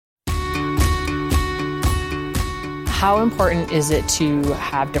How important is it to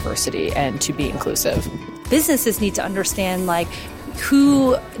have diversity and to be inclusive? Businesses need to understand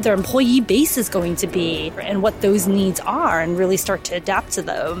who their employee base is going to be and what those needs are and really start to adapt to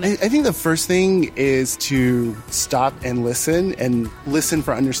them. I think the first thing is to stop and listen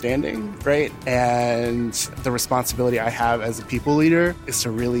for understanding, right? And the responsibility I have as a people leader is to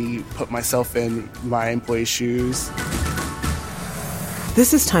really put myself in my employee's shoes.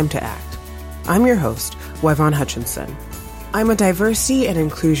 This is Time to Act. I'm your host, Yvonne Hutchinson. I'm a diversity and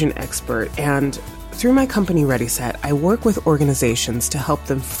inclusion expert, and through my company ReadySet, I work with organizations to help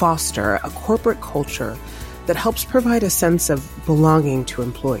them foster a corporate culture that helps provide a sense of belonging to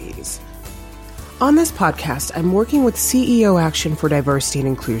employees. On this podcast, I'm working with CEO Action for Diversity and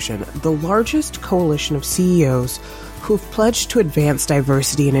Inclusion, the largest coalition of CEOs who have pledged to advance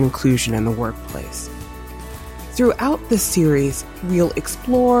diversity and inclusion in the workplace. Throughout this series, we'll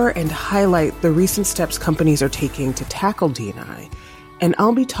explore and highlight the recent steps companies are taking to tackle D&I, and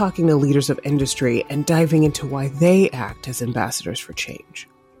I'll be talking to leaders of industry and diving into why they act as ambassadors for change.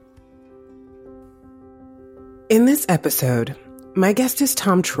 In this episode, my guest is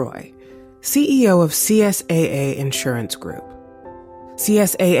Tom Troy, CEO of CSAA Insurance Group.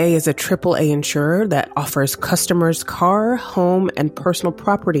 CSAA is a AAA insurer that offers customers car, home, and personal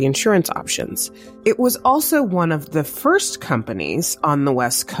property insurance options. It was also one of the first companies on the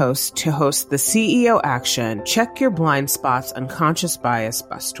West Coast to host the CEO Action Check Your Blind Spots Unconscious Bias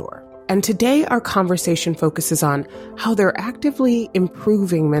bus tour. And today our conversation focuses on how they're actively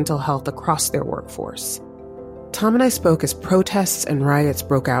improving mental health across their workforce. Tom and I spoke as protests and riots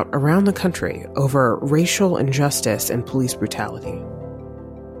broke out around the country over racial injustice and police brutality.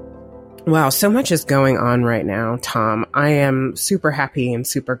 Wow, so much is going on right now, Tom. I am super happy and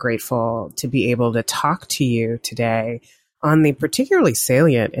super grateful to be able to talk to you today on the particularly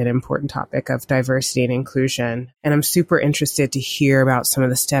salient and important topic of diversity and inclusion. And I'm super interested to hear about some of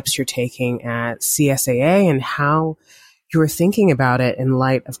the steps you're taking at CSAA and how you're thinking about it in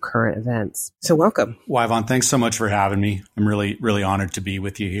light of current events. So welcome. Well, Yvonne, thanks so much for having me. I'm really, really honored to be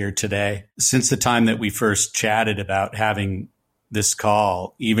with you here today. Since the time that we first chatted about having this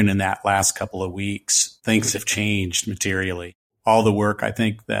call, even in that last couple of weeks, things have changed materially. All the work I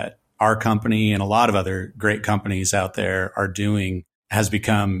think that our company and a lot of other great companies out there are doing has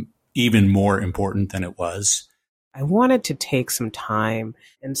become even more important than it was. I wanted to take some time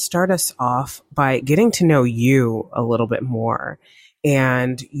and start us off by getting to know you a little bit more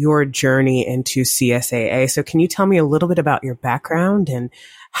and your journey into CSAA. So can you tell me a little bit about your background and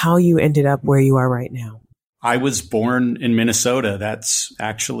how you ended up where you are right now? I was born in Minnesota. That's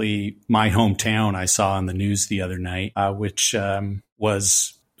actually my hometown. I saw on the news the other night, which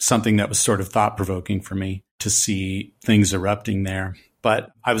was something that was sort of thought-provoking for me to see things erupting there.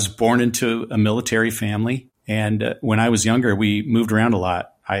 But I was born into a military family. And when I was younger, we moved around a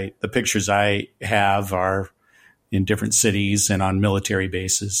lot. The pictures I have are in different cities and on military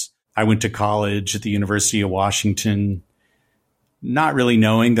bases. I went to college at the University of Washington, not really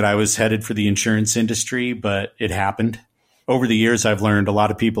knowing that I was headed for the insurance industry, but it happened. Over the years, I've learned a lot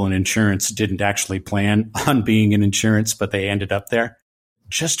of people in insurance didn't actually plan on being in insurance, but they ended up there.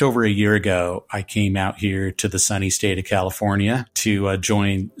 Just over a year ago, I came out here to the sunny state of California to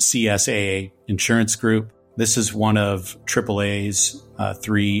join CSAA Insurance Group. This is one of AAA's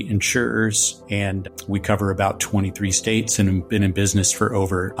 3 insurers, and we cover about 23 states and have been in business for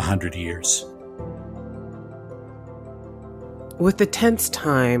over 100 years. With the tense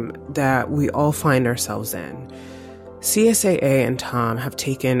time that we all find ourselves in, CSAA and Tom have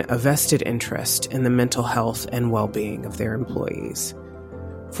taken a vested interest in the mental health and well-being of their employees.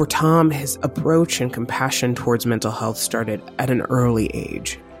 For Tom, his approach and compassion towards mental health started at an early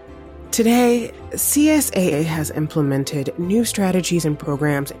age. Today, CSAA has implemented new strategies and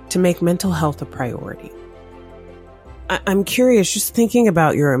programs to make mental health a priority. I'm curious, just thinking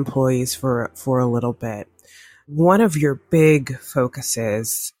about your employees for a little bit. One of your big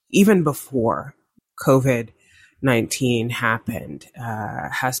focuses, even before COVID-19 happened,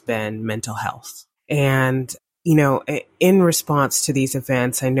 has been mental health. And, in response to these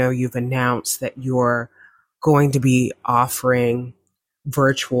events, I know you've announced that you're going to be offering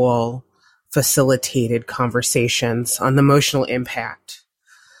virtual facilitated conversations on the emotional impact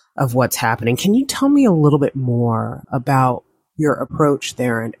of what's happening. Can you tell me a little bit more about your approach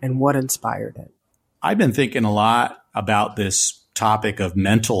there and what inspired it? I've been thinking a lot about this topic of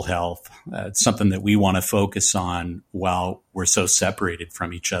mental health. It's something that we want to focus on while we're so separated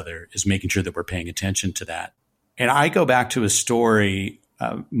from each other, is making sure that we're paying attention to that. And I go back to a story.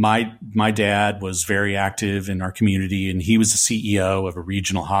 My dad was very active in our community, and he was the CEO of a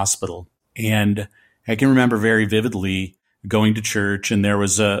regional hospital. And I can remember very vividly going to church, and there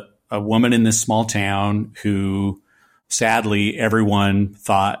was a woman in this small town who sadly everyone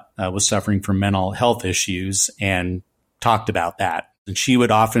thought was suffering from mental health issues and talked about that. And she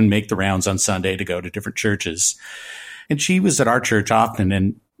would often make the rounds on Sunday to go to different churches. And she was at our church often,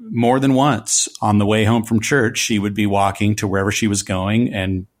 and more than once on the way home from church, she would be walking to wherever she was going,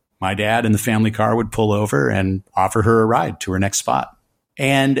 and my dad in the family car would pull over and offer her a ride to her next spot.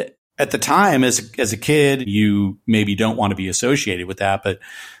 And at the time, as a kid, you maybe don't want to be associated with that, but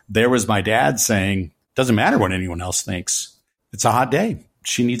there was my dad saying, doesn't matter what anyone else thinks. It's a hot day.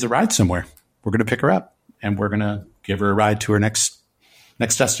 She needs a ride somewhere. We're going to pick her up, and we're going to give her a ride to her next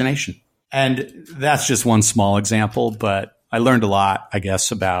destination. And that's just one small example, but I learned a lot, I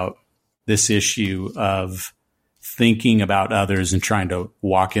guess, about this issue of thinking about others and trying to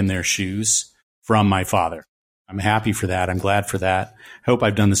walk in their shoes from my father. I'm happy for that. I'm glad for that. I hope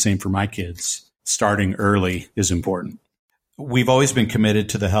I've done the same for my kids. Starting early is important. We've always been committed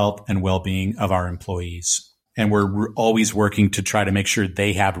to the health and well-being of our employees, and we're always working to try to make sure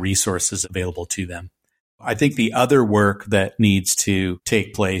they have resources available to them. I think the other work that needs to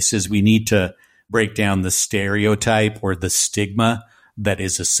take place is we need to break down the stereotype or the stigma that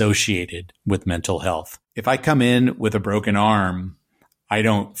is associated with mental health. If I come in with a broken arm, I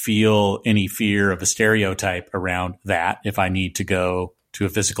don't feel any fear of a stereotype around that if I need to go to a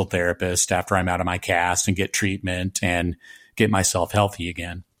physical therapist after I'm out of my cast and get treatment and get myself healthy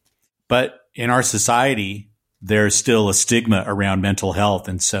again. But in our society, there's still a stigma around mental health.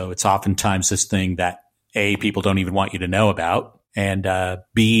 And so it's oftentimes this thing that A, people don't even want you to know about, and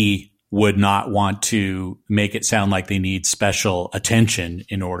B, would not want to make it sound like they need special attention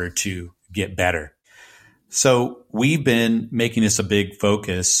in order to get better. So we've been making this a big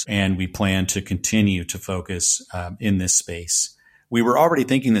focus, and we plan to continue to focus in this space. We were already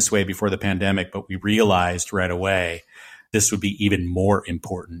thinking this way before the pandemic, but we realized right away this would be even more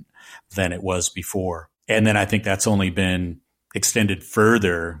important than it was before. And then I think that's only been extended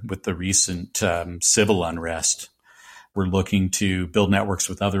further with the recent civil unrest. We're looking to build networks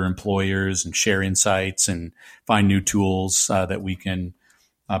with other employers and share insights and find new tools that we can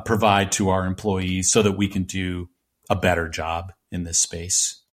provide to our employees so that we can do a better job in this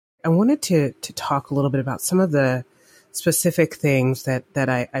space. I wanted to talk a little bit about some of the specific things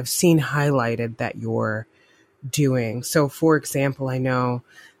that I've seen highlighted that you're doing. So, for example, I know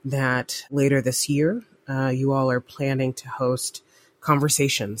that later this year, you all are planning to host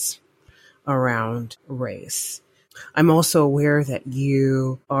conversations around race. I'm also aware that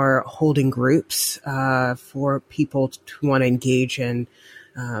you are holding groups for people who want to engage in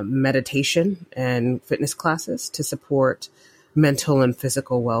meditation and fitness classes to support mental and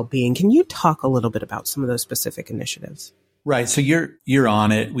physical well-being. Can you talk a little bit about some of those specific initiatives? Right. So you're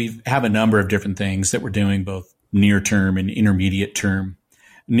on it. We have a number of different things that we're doing, both near term and intermediate term.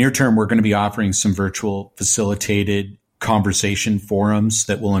 Near term, we're going to be offering some virtual facilitated conversation forums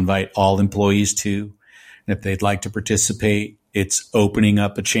that we'll invite all employees to. And if they'd like to participate, it's opening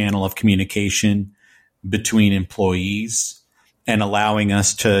up a channel of communication between employees and allowing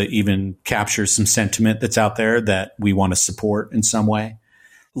us to even capture some sentiment that's out there that we want to support in some way.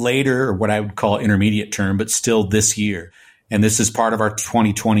 Later, or what I would call intermediate term, but still this year, and this is part of our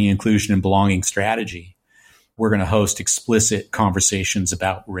 2020 inclusion and belonging strategy, we're going to host explicit conversations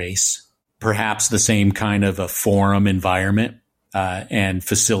about race, perhaps the same kind of a forum environment, and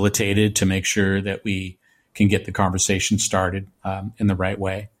facilitated to make sure that we can get the conversation started in the right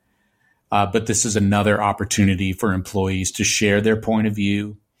way. But this is another opportunity for employees to share their point of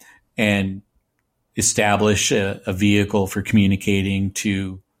view and establish a vehicle for communicating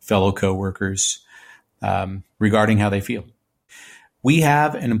to fellow coworkers regarding how they feel. We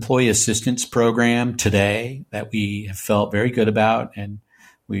have an employee assistance program today that we have felt very good about, and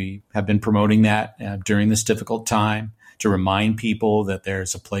we have been promoting that during this difficult time to remind people that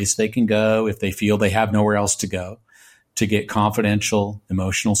there's a place they can go if they feel they have nowhere else to go to get confidential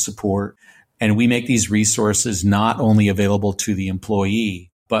emotional support. And we make these resources not only available to the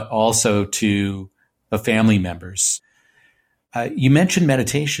employee, but also to the family members. You mentioned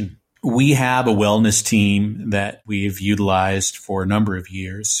meditation. We have a wellness team that we've utilized for a number of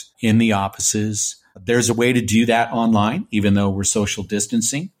years in the offices. There's a way to do that online, even though we're social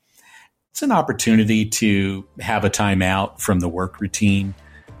distancing. It's an opportunity to have a time out from the work routine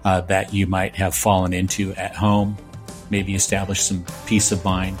that you might have fallen into at home, maybe establish some peace of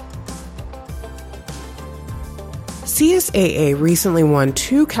mind. CSAA recently won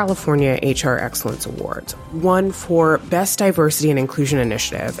 2 California HR Excellence Awards, one for Best Diversity and Inclusion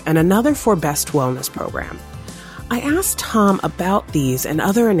Initiative and another for Best Wellness Program. I asked Tom about these and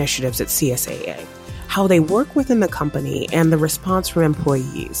other initiatives at CSAA, how they work within the company, and the response from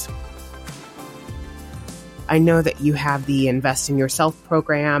employees. I know that you have the Invest in Yourself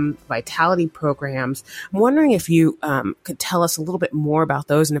program, Vitality programs. I'm wondering if you could tell us a little bit more about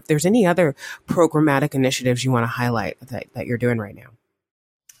those and if there's any other programmatic initiatives you want to highlight that you're doing right now.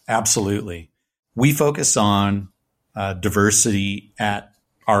 Absolutely. We focus on diversity at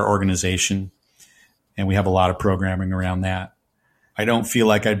our organization, and we have a lot of programming around that. I don't feel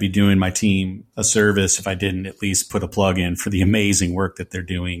like I'd be doing my team a service if I didn't at least put a plug in for the amazing work that they're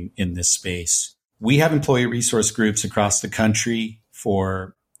doing in this space. We have employee resource groups across the country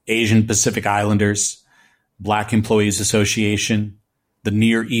for Asian Pacific Islanders, Black Employees Association, the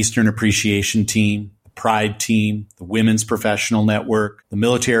Near Eastern Appreciation Team, the Pride Team, the Women's Professional Network, the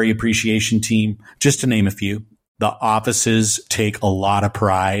Military Appreciation Team, just to name a few. The offices take a lot of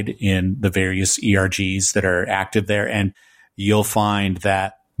pride in the various ERGs that are active there, and you'll find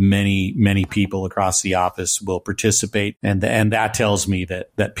that many people across the office will participate. And that tells me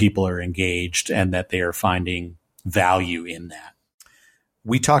that people are engaged and that they are finding value in that.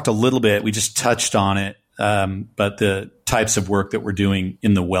 We talked a little bit, we just touched on it, but the types of work that we're doing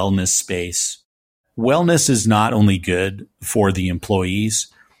in the wellness space. Wellness is not only good for the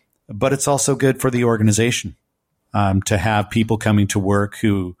employees, but it's also good for the organization. To have people coming to work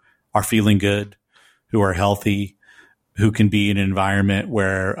who are feeling good, who are healthy, who can be in an environment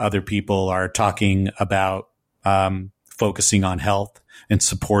where other people are talking about focusing on health and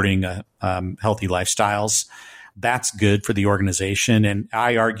supporting healthy lifestyles. That's good for the organization. And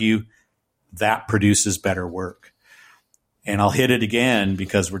I argue that produces better work. And I'll hit it again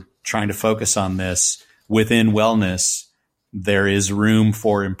because we're trying to focus on this. Within wellness, there is room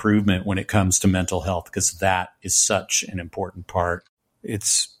for improvement when it comes to mental health because that is such an important part.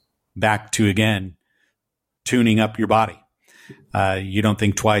 It's back to, again, tuning up your body. You don't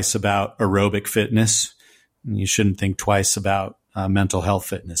think twice about aerobic fitness. You shouldn't think twice about mental health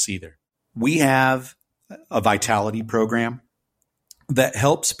fitness either. We have a Vitality program that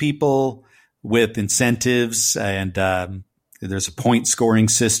helps people with incentives, and there's a point scoring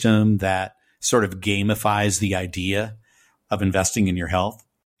system that sort of gamifies the idea of investing in your health.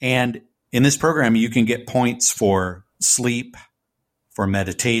 And in this program, you can get points for sleep, for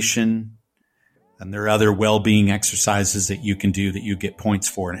meditation, and there are other well-being exercises that you can do that you get points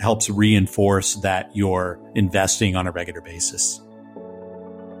for. And it helps reinforce that you're investing on a regular basis.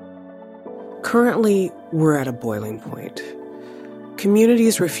 Currently, we're at a boiling point.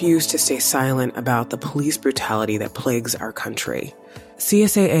 Communities refuse to stay silent about the police brutality that plagues our country.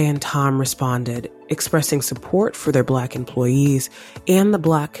 CSAA and TOM responded, expressing support for their Black employees and the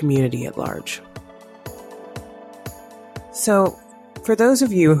Black community at large. So, for those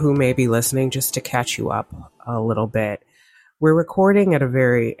of you who may be listening, just to catch you up a little bit, we're recording at a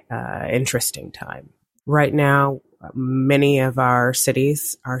very interesting time. Right now, many of our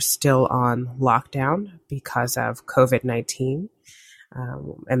cities are still on lockdown because of COVID-19,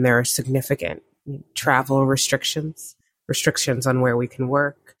 and there are significant travel restrictions on where we can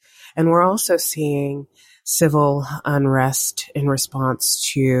work. And we're also seeing civil unrest in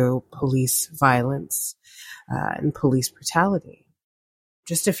response to police violence and police brutality.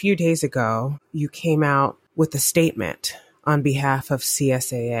 Just a few days ago, you came out with a statement on behalf of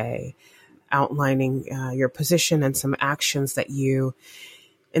CSAA outlining your position and some actions that you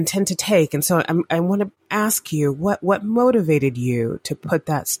intend to take. And so I want to ask you, what motivated you to put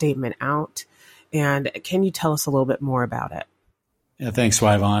that statement out? And can you tell us a little bit more about it? Yeah, thanks,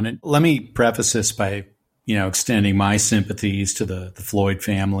 Yvonne. And let me preface this by, extending my sympathies to the Floyd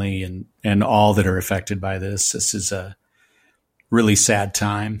family and all that are affected by this. This is a really sad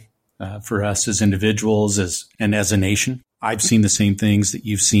time for us as individuals and as a nation. I've seen the same things that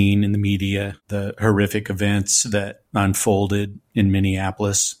you've seen in the media, the horrific events that unfolded in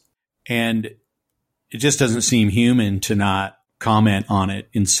Minneapolis. And it just doesn't seem human to not comment on it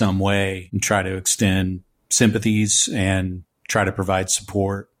in some way and try to extend sympathies and try to provide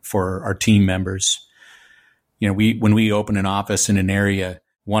support for our team members. When we open an office in an area,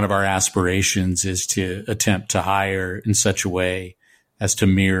 one of our aspirations is to attempt to hire in such a way as to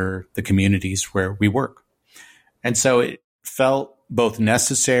mirror the communities where we work. And so it felt both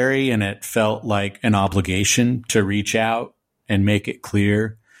necessary and it felt like an obligation to reach out and make it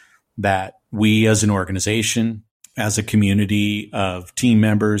clear that we as an organization, as a community of team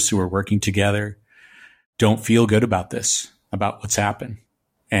members who are working together, don't feel good about this, about what's happened.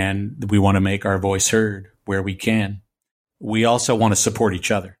 And we want to make our voice heard where we can. We also want to support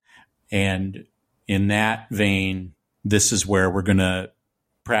each other. And in that vein, this is where we're going to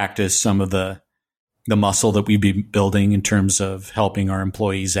practice some of the muscle that we've been building in terms of helping our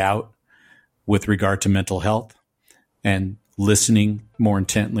employees out with regard to mental health and listening more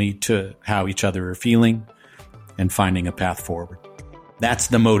intently to how each other are feeling and finding a path forward. That's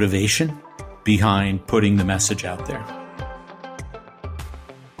the motivation behind putting the message out there.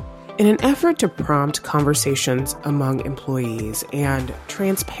 In an effort to prompt conversations among employees and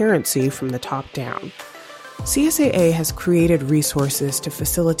transparency from the top down, CSAA has created resources to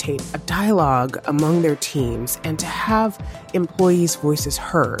facilitate a dialogue among their teams and to have employees' voices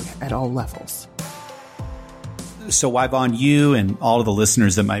heard at all levels. So, Yvonne, you and all of the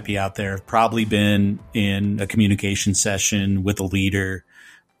listeners that might be out there have probably been in a communication session with a leader.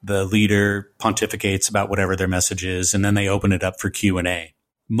 The leader pontificates about whatever their message is, and then they open it up for Q&A.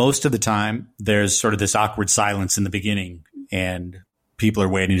 Most of the time, there's sort of this awkward silence in the beginning, and people are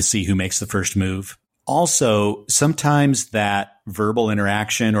waiting to see who makes the first move. Also, sometimes that verbal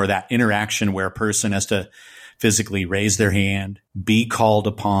interaction or that interaction where a person has to physically raise their hand, be called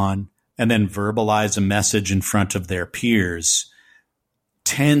upon, and then verbalize a message in front of their peers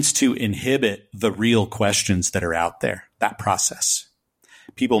tends to inhibit the real questions that are out there, that process.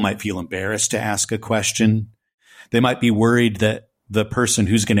 People might feel embarrassed to ask a question. They might be worried that the person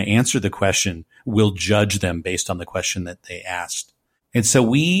who's going to answer the question will judge them based on the question that they asked. And so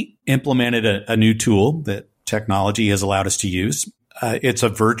we implemented a new tool that technology has allowed us to use. It's a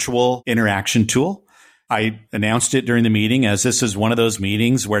virtual interaction tool. I announced it during the meeting as this is one of those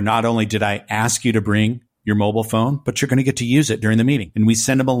meetings where not only did I ask you to bring your mobile phone, but you're going to get to use it during the meeting. And we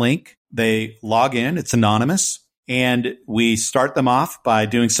send them a link. They log in. It's anonymous. And we start them off by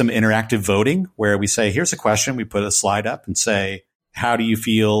doing some interactive voting where we say, here's a question. We put a slide up and say, how do you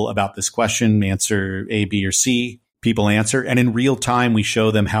feel about this question? Answer A, B, or C. People answer. And in real time, we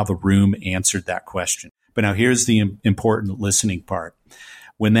show them how the room answered that question. But now here's the important listening part.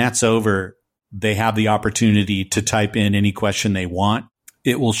 When that's over, they have the opportunity to type in any question they want.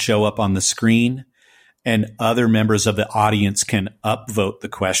 It will show up on the screen, and other members of the audience can upvote the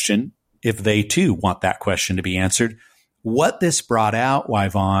question if they too want that question to be answered. What this brought out,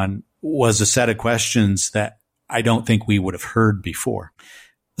 Yvonne, was a set of questions that I don't think we would have heard before.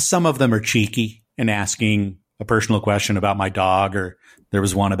 Some of them are cheeky and asking a personal question about my dog, or there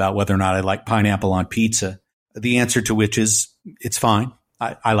was one about whether or not I like pineapple on pizza. The answer to which is, it's fine.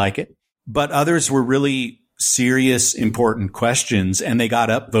 I like it. But others were really serious, important questions, and they got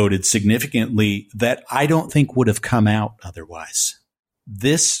upvoted significantly that I don't think would have come out otherwise.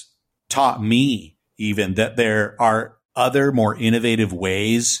 This taught me even that there are other more innovative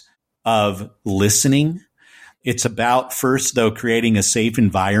ways of listening. It's about first, though, creating a safe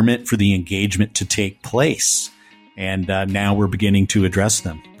environment for the engagement to take place. And now we're beginning to address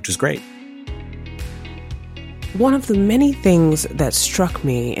them, which is great. One of the many things that struck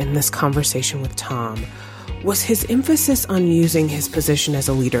me in this conversation with Tom was his emphasis on using his position as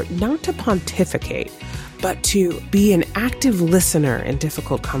a leader not to pontificate, but to be an active listener in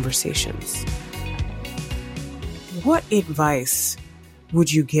difficult conversations. What advice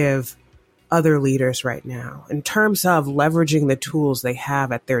would you give other leaders right now in terms of leveraging the tools they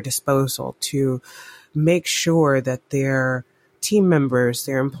have at their disposal to make sure that their team members,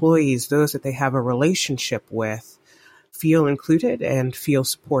 their employees, those that they have a relationship with, feel included and feel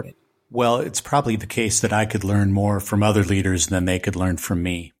supported? Well, it's probably the case that I could learn more from other leaders than they could learn from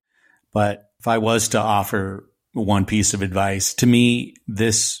me. But if I was to offer one piece of advice, to me,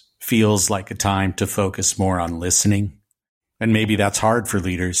 this feels like a time to focus more on listening. And maybe that's hard for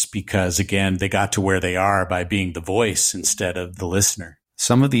leaders because, again, they got to where they are by being the voice instead of the listener.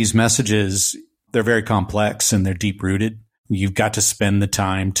 Some of these messages, they're very complex and they're deep-rooted. You've got to spend the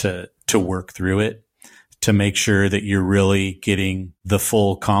time to work through it, to make sure that you're really getting the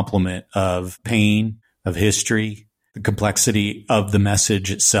full complement of pain, of history. The complexity of the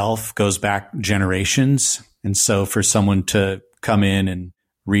message itself goes back generations. And so for someone to come in and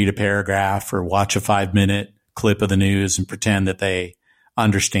read a paragraph or watch a 5-minute clip of the news and pretend that they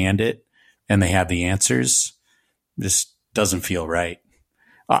understand it and they have the answers, just doesn't feel right.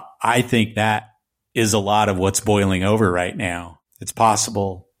 I think that is a lot of what's boiling over right now. It's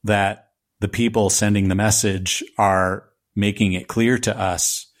possible that the people sending the message are making it clear to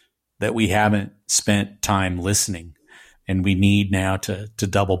us that we haven't spent time listening, and we need now to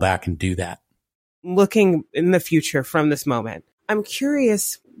double back and do that. Looking in the future from this moment, I'm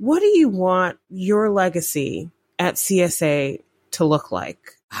curious, what do you want your legacy at CSA to look like?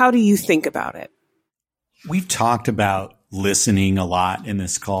 How do you think about it? We've talked about listening a lot in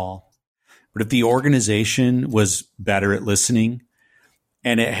this call, but if the organization was better at listening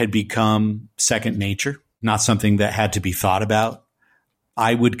and it had become second nature, not something that had to be thought about,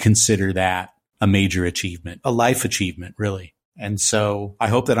 I would consider that a major achievement, a life achievement, really. And so I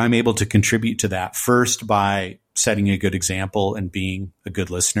hope that I'm able to contribute to that first by setting a good example and being a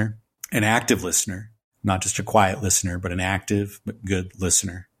good listener, an active listener, not just a quiet listener, but an active, but good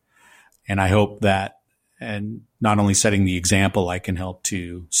listener. And I hope that, and not only setting the example, I can help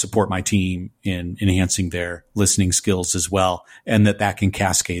to support my team in enhancing their listening skills as well, and that can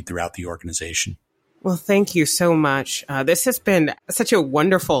cascade throughout the organization. Well, thank you so much. This has been such a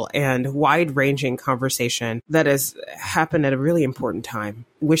wonderful and wide-ranging conversation that has happened at a really important time.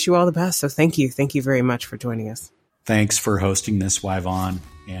 Wish you all the best. So thank you. Thank you very much for joining us. Thanks for hosting this, Yvonne,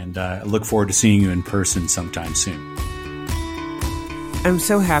 and I look forward to seeing you in person sometime soon. I'm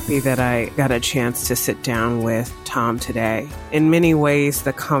so happy that I got a chance to sit down with Tom today. In many ways,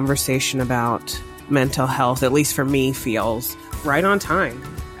 the conversation about mental health, at least for me, feels right on time.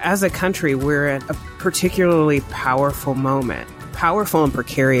 As a country, we're at a particularly powerful moment. Powerful and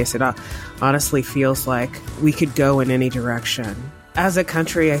precarious. It honestly feels like we could go in any direction. As a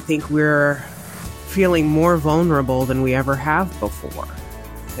country, I think we're feeling more vulnerable than we ever have before.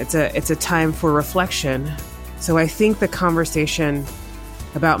 It's a time for reflection. So I think the conversation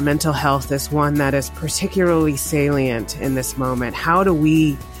about mental health is one that is particularly salient in this moment. How do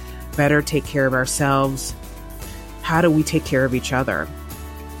we better take care of ourselves? How do we take care of each other?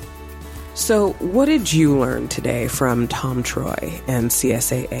 So what did you learn today from Tom Troy and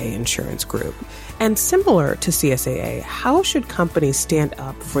CSAA Insurance Group? And similar to CSAA, how should companies stand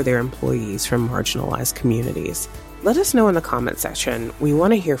up for their employees from marginalized communities? Let us know in the comment section. We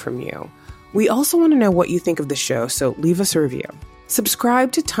want to hear from you. We also want to know what you think of the show, so leave us a review.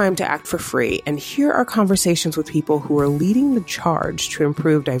 Subscribe to Time to Act for free and hear our conversations with people who are leading the charge to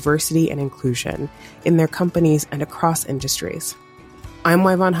improve diversity and inclusion in their companies and across industries. I'm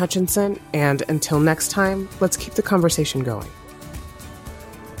Yvonne Hutchinson, and until next time, let's keep the conversation going.